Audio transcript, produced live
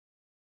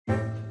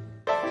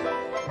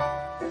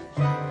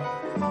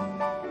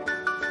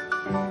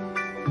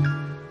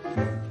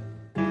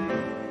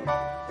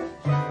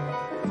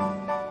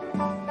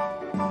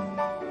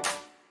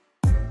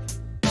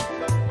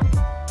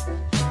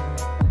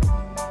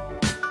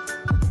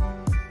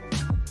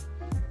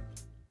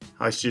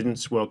Hi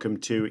students, welcome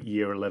to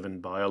Year 11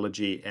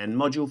 Biology and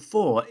Module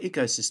 4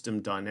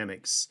 Ecosystem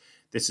Dynamics.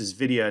 This is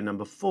video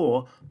number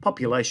 4,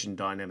 Population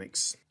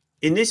Dynamics.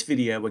 In this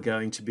video we're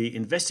going to be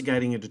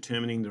investigating and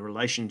determining the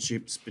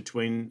relationships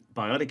between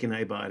biotic and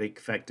abiotic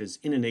factors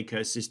in an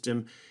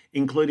ecosystem,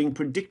 including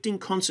predicting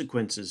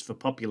consequences for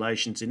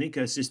populations in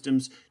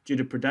ecosystems due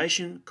to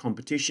predation,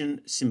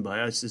 competition,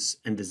 symbiosis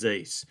and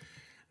disease.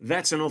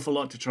 That's an awful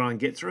lot to try and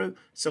get through,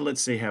 so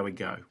let's see how we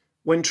go.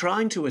 When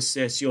trying to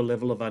assess your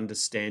level of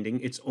understanding,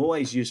 it's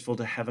always useful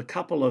to have a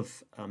couple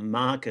of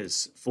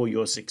markers for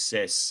your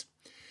success.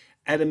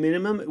 At a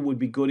minimum, it would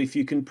be good if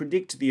you can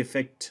predict the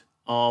effect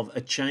of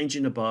a change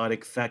in a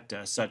biotic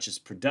factor, such as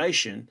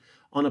predation,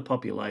 on a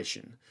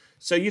population.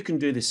 So you can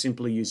do this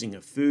simply using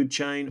a food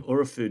chain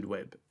or a food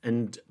web.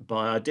 And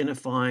by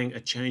identifying a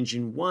change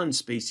in one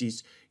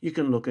species, you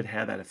can look at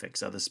how that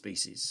affects other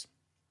species.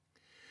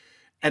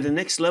 At the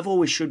next level,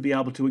 we should be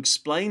able to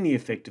explain the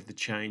effect of the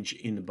change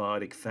in the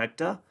biotic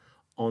factor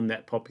on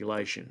that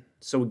population.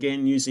 So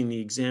again, using the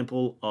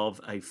example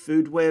of a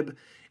food web,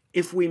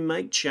 if we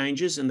make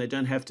changes, and they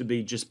don't have to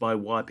be just by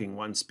wiping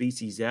one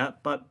species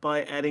out, but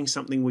by adding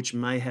something which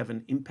may have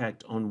an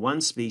impact on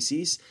one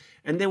species,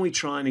 and then we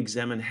try and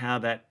examine how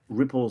that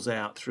ripples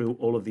out through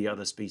all of the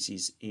other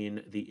species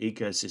in the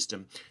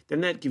ecosystem,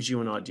 then that gives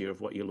you an idea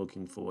of what you're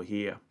looking for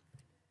here.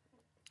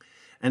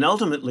 And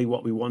ultimately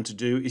what we want to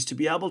do is to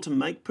be able to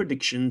make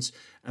predictions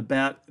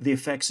about the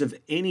effects of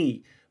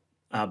any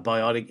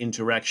biotic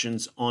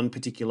interactions on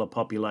particular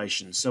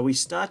populations. So we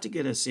start to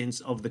get a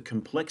sense of the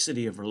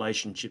complexity of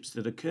relationships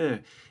that occur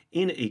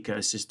in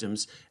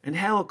ecosystems and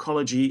how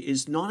ecology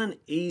is not an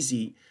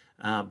easy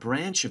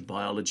branch of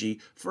biology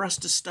for us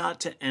to start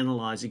to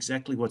analyze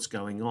exactly what's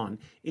going on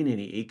in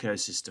any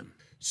ecosystem.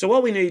 So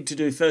what we need to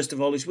do first of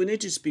all is we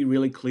need to just be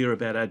really clear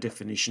about our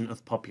definition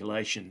of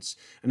populations.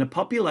 And a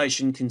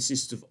population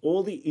consists of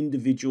all the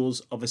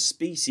individuals of a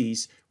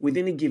species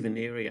within a given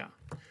area.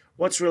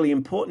 What's really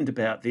important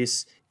about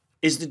this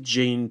is the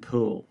gene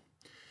pool.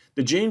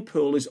 The gene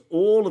pool is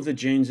all of the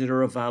genes that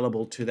are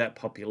available to that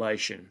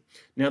population.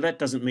 Now that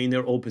doesn't mean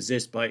they're all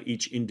possessed by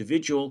each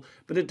individual,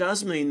 but it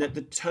does mean that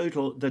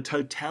the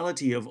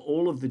totality of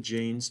all of the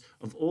genes,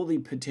 of all the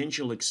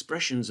potential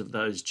expressions of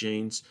those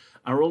genes,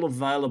 are all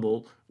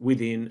available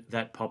within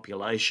that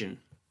population.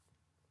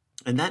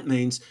 And that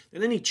means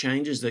that any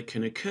changes that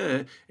can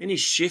occur, any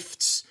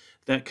shifts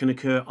that can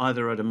occur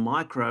either at a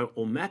micro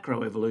or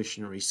macro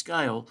evolutionary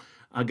scale,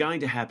 are going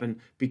to happen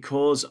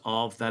because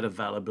of that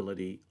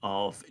availability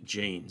of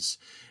genes.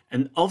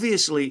 And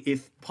obviously,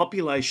 if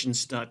populations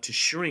start to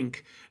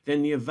shrink,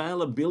 then the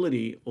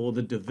availability or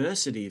the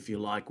diversity, if you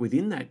like,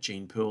 within that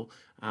gene pool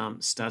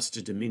starts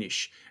to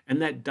diminish.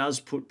 And that does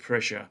put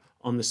pressure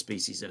on the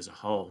species as a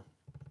whole.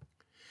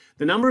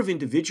 The number of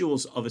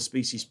individuals of a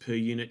species per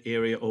unit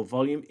area or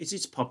volume is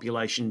its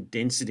population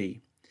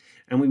density.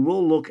 And we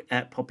will look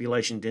at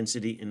population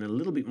density in a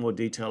little bit more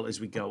detail as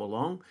we go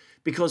along,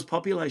 because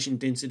population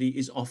density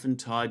is often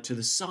tied to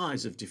the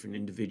size of different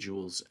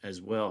individuals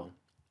as well.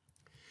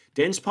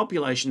 Dense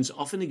populations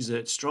often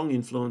exert strong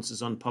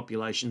influences on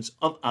populations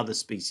of other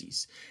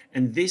species,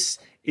 and this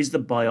is the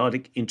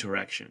biotic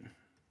interaction.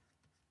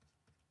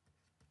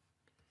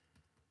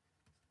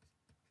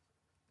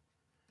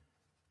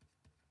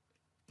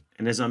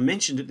 And as I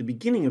mentioned at the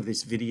beginning of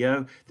this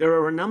video, there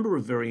are a number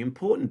of very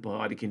important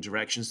biotic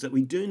interactions that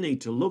we do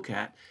need to look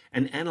at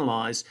and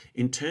analyze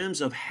in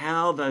terms of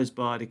how those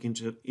biotic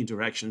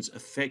interactions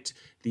affect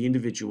the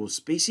individual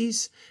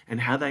species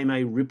and how they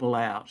may ripple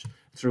out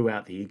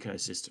throughout the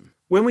ecosystem.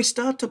 When we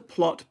start to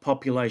plot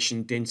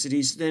population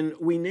densities, then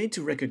we need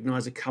to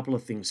recognize a couple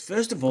of things.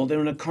 First of all,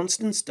 they're in a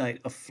constant state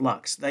of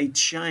flux. They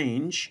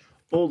change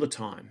all the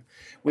time.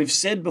 We've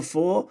said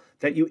before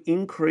that you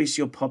increase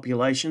your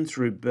population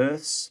through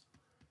births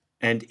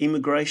and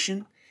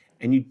immigration,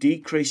 and you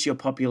decrease your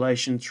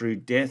population through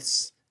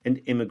deaths and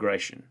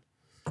immigration.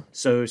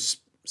 So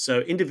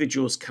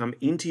individuals come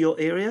into your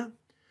area,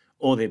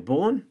 or they're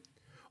born,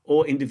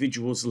 or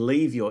individuals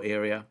leave your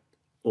area,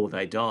 or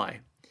they die.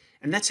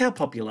 And that's how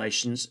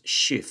populations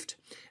shift.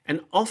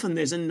 And often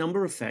there's a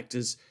number of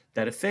factors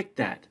that affect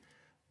that.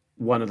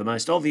 One of the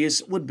most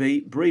obvious would be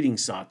breeding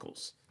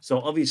cycles.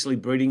 So obviously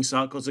breeding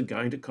cycles are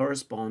going to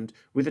correspond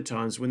with the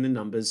times when the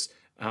numbers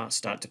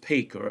start to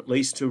peak, or at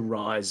least to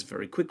rise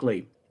very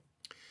quickly.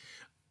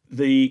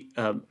 The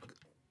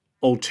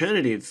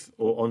alternative,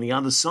 or on the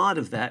other side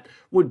of that,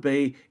 would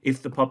be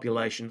if the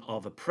population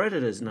of a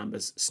predator's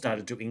numbers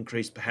started to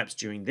increase perhaps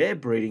during their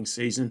breeding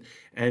season,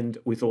 and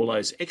with all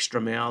those extra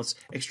mouths,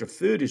 extra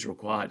food is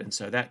required, and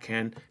so that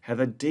can have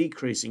a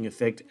decreasing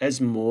effect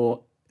as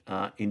more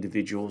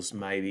individuals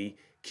may be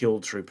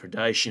killed through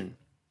predation.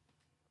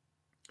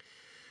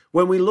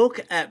 When we look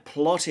at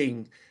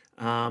plotting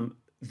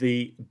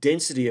the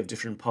density of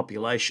different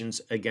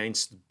populations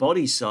against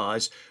body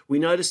size, we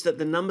notice that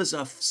the numbers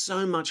are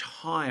so much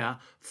higher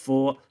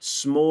for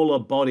smaller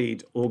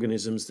bodied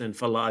organisms than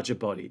for larger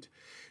bodied.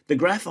 The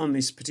graph on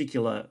this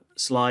particular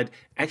slide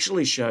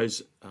actually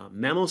shows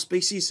mammal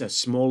species, so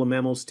smaller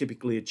mammals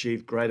typically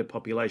achieve greater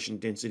population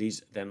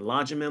densities than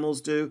larger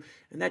mammals do,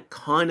 and that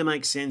kind of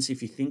makes sense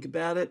if you think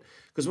about it,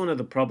 because one of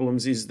the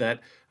problems is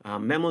that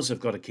mammals have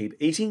got to keep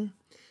eating.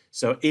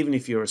 So even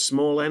if you're a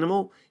small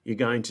animal, you're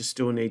going to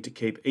still need to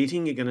keep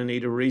eating. You're going to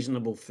need a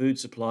reasonable food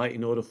supply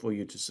in order for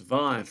you to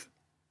survive.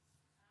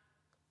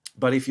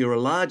 But if you're a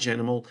large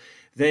animal,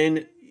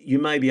 then you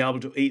may be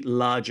able to eat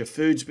larger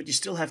foods, but you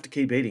still have to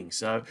keep eating.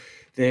 So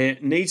there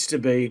needs to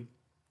be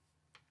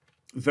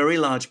very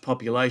large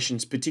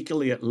populations,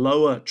 particularly at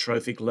lower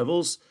trophic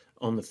levels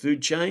on the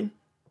food chain,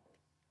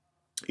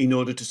 in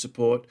order to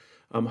support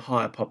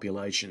higher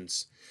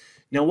populations.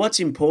 Now, what's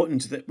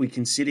important that we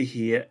consider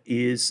here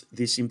is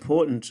this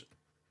important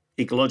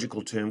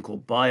ecological term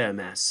called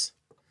biomass.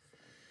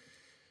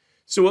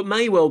 So it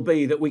may well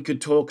be that we could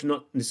talk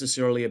not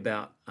necessarily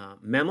about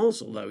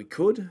mammals, although we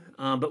could,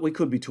 but we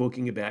could be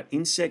talking about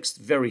insects,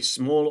 very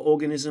small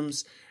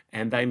organisms,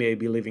 and they may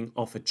be living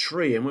off a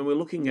tree. And when we're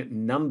looking at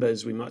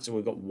numbers, we might say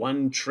we've got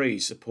one tree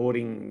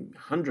supporting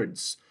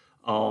hundreds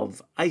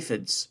of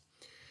aphids.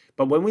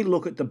 But when we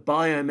look at the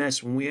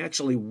biomass, when we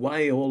actually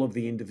weigh all of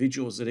the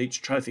individuals at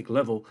each trophic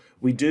level,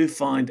 we do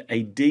find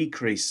a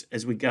decrease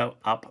as we go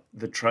up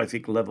the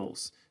trophic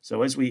levels.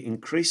 So as we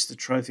increase the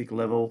trophic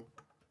level,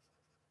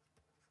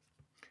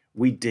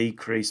 we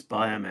decrease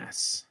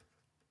biomass.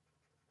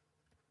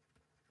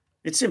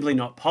 It's simply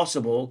not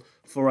possible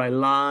for a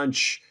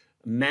large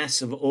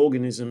mass of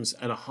organisms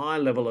at a high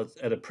level,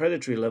 at a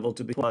predatory level,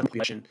 to be a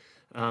population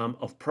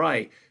of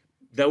prey.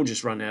 They'll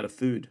just run out of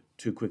food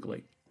too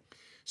quickly.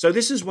 So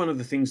this is one of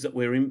the things that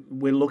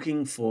we're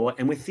looking for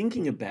and we're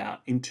thinking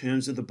about in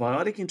terms of the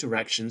biotic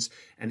interactions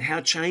and how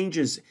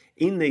changes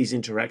in these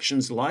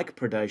interactions, like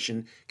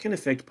predation, can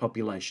affect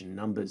population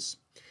numbers.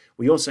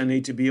 We also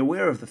need to be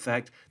aware of the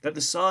fact that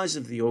the size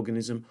of the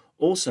organism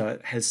also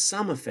has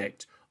some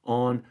effect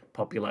on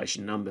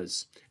population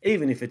numbers,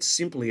 even if it's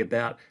simply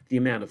about the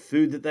amount of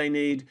food that they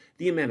need,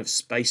 the amount of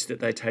space that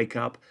they take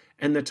up,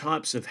 and the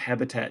types of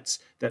habitats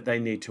that they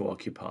need to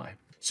occupy.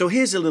 So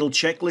here's a little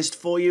checklist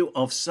for you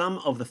of some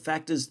of the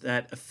factors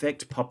that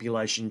affect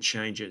population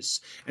changes.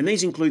 And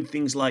these include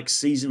things like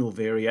seasonal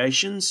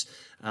variations,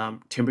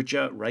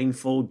 temperature,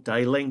 rainfall,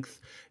 day length,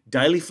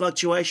 daily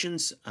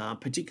fluctuations,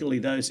 particularly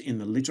those in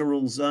the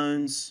littoral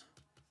zones.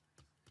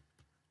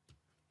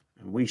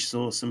 And we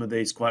saw some of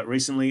these quite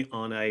recently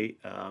on a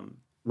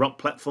rock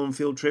platform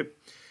field trip.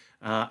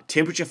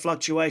 Temperature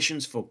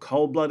fluctuations for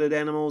cold-blooded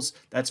animals,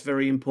 that's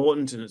very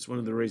important, and it's one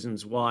of the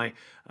reasons why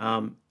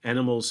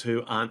animals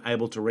who aren't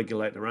able to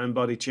regulate their own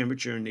body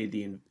temperature and need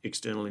the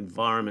external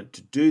environment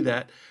to do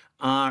that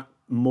are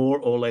more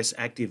or less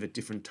active at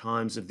different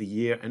times of the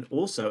year and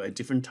also at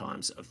different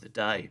times of the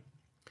day.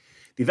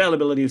 The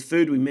availability of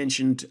food we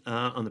mentioned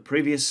on the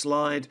previous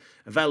slide.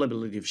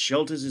 Availability of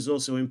shelters is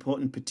also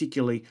important,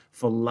 particularly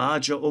for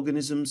larger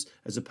organisms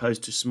as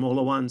opposed to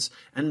smaller ones.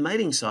 And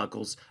mating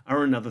cycles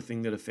are another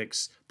thing that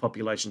affects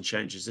population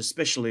changes,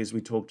 especially as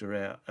we talked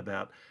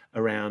about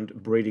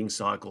around breeding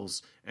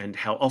cycles and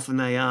how often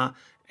they are,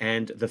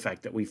 and the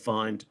fact that we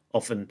find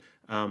often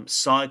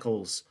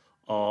cycles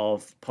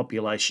of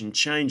population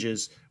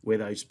changes where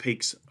those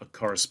peaks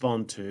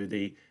correspond to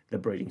the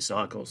breeding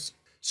cycles.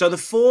 So the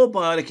four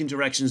biotic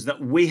interactions that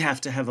we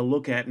have to have a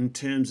look at in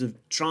terms of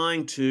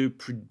trying to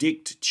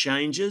predict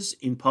changes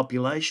in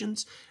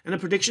populations, and a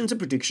prediction's a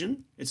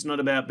prediction. It's not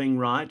about being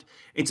right.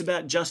 It's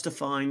about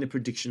justifying the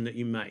prediction that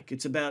you make.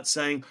 It's about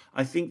saying,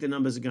 I think the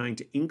numbers are going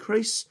to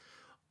increase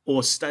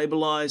or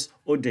stabilize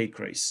or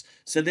decrease.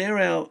 So they're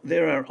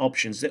our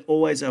options. They're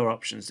always our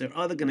options. They're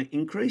either going to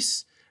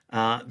increase,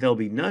 there'll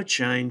be no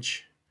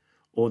change,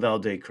 or they'll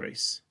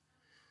decrease.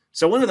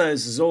 So one of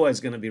those is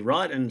always going to be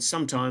right, and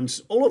sometimes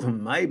all of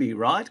them may be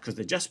right because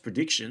they're just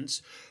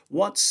predictions.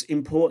 What's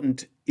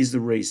important is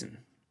the reason.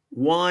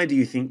 Why do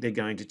you think they're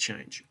going to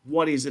change?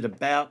 What is it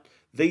about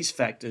these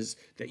factors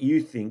that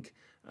you think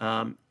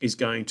is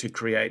going to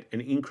create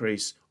an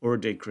increase or a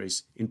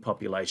decrease in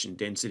population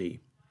density?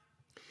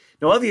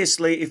 Now,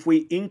 obviously, if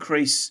we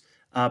increase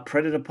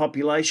predator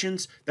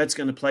populations, that's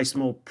going to place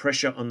more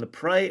pressure on the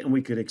prey, and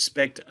we could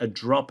expect a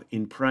drop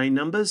in prey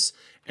numbers,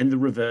 and the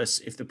reverse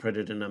if the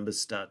predator numbers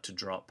start to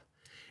drop.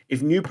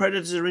 If new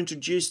predators are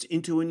introduced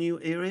into a new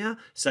area,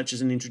 such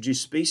as an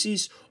introduced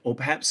species, or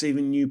perhaps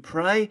even new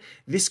prey,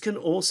 this can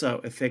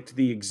also affect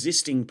the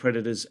existing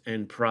predators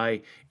and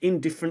prey in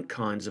different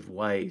kinds of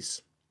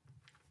ways.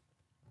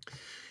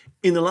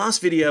 In the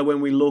last video, when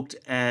we looked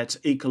at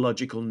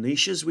ecological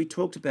niches, we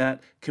talked about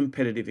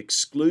competitive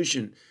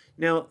exclusion.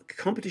 Now,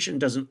 competition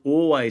doesn't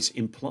always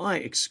imply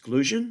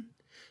exclusion.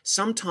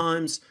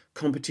 Sometimes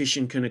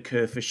competition can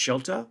occur for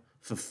shelter,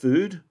 for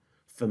food,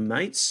 for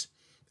mates,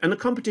 and the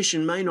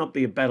competition may not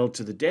be a battle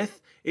to the death.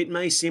 It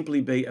may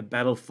simply be a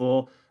battle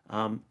for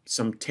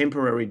some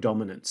temporary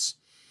dominance.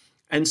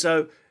 And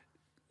so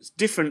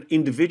different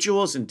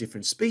individuals and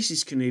different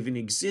species can even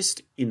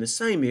exist in the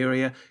same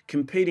area,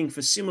 competing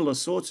for similar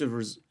sorts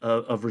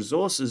of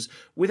resources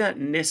without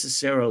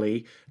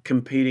necessarily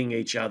competing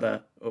each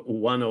other,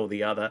 one or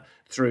the other,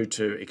 through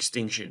to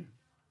extinction.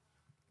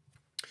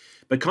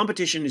 But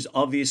competition is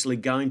obviously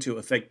going to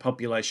affect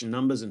population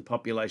numbers and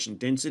population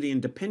density,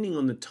 and depending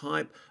on the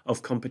type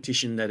of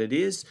competition that it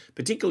is,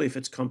 particularly if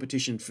it's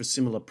competition for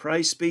similar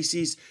prey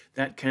species,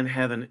 that can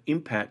have an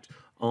impact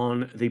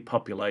on the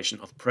population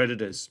of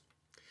predators.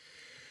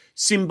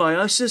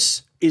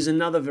 Symbiosis is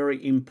another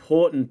very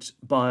important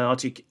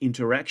biotic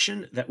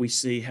interaction that we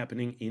see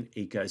happening in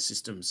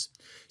ecosystems.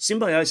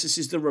 Symbiosis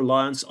is the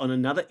reliance on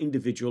another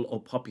individual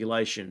or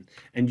population,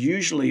 and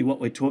usually what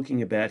we're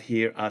talking about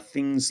here are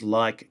things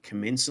like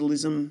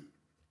commensalism,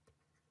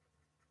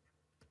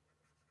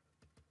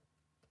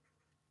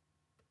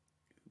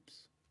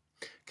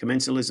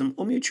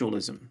 or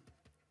mutualism.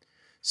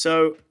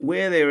 So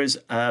where there is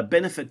a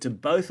benefit to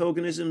both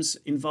organisms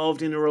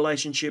involved in a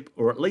relationship,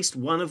 or at least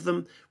one of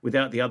them,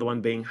 without the other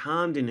one being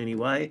harmed in any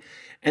way.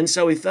 And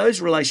so if those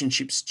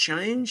relationships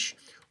change,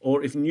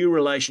 or if new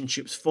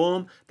relationships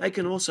form, they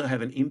can also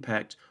have an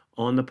impact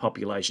on the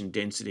population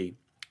density.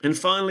 And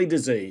finally,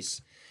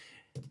 disease.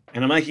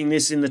 And I'm making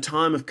this in the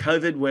time of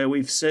COVID, where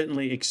we've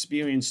certainly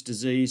experienced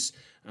disease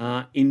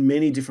in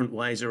many different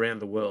ways around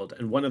the world.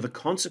 And one of the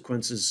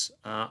consequences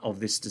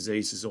of this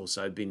disease has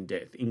also been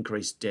death,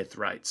 increased death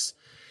rates.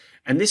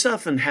 And this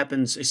often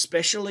happens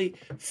especially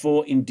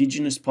for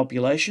indigenous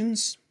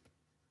populations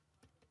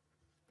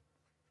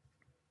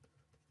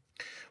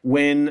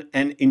when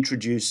an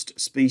introduced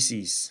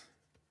species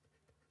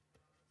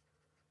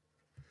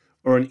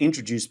or an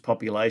introduced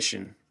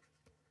population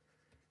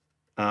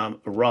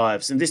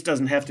arrives. And this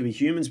doesn't have to be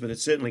humans, but it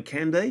certainly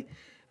can be.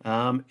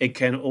 It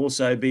can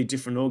also be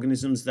different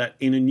organisms that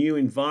in a new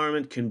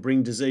environment can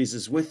bring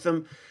diseases with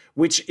them,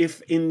 which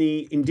if in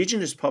the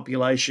indigenous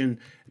population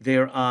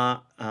there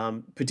are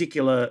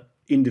particular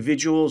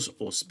individuals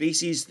or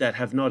species that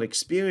have not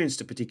experienced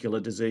a particular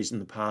disease in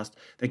the past,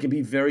 they can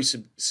be very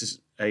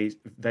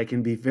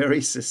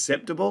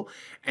susceptible,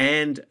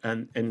 and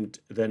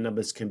their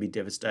numbers can be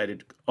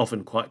devastated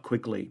often quite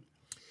quickly.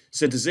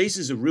 So disease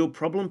is a real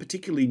problem,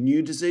 particularly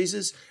new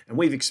diseases, and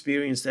we've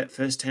experienced that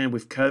firsthand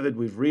with COVID.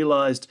 We've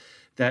realized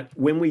that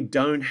when we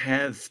don't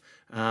have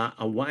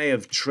a way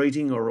of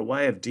treating or a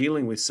way of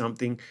dealing with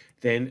something,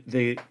 then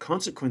the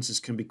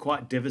consequences can be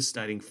quite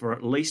devastating for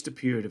at least a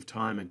period of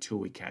time until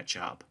we catch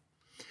up.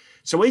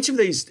 So each of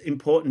these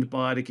important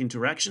biotic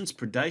interactions,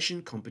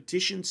 predation,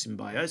 competition,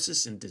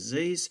 symbiosis, and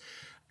disease,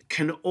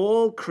 can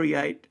all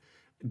create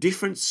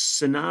different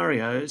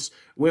scenarios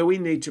where we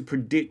need to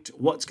predict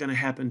what's going to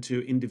happen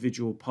to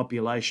individual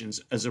populations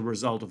as a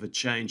result of a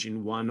change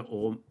in one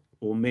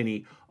or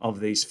many of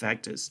these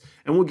factors.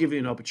 And we'll give you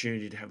an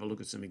opportunity to have a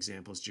look at some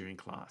examples during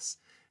class.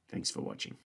 Thanks for watching.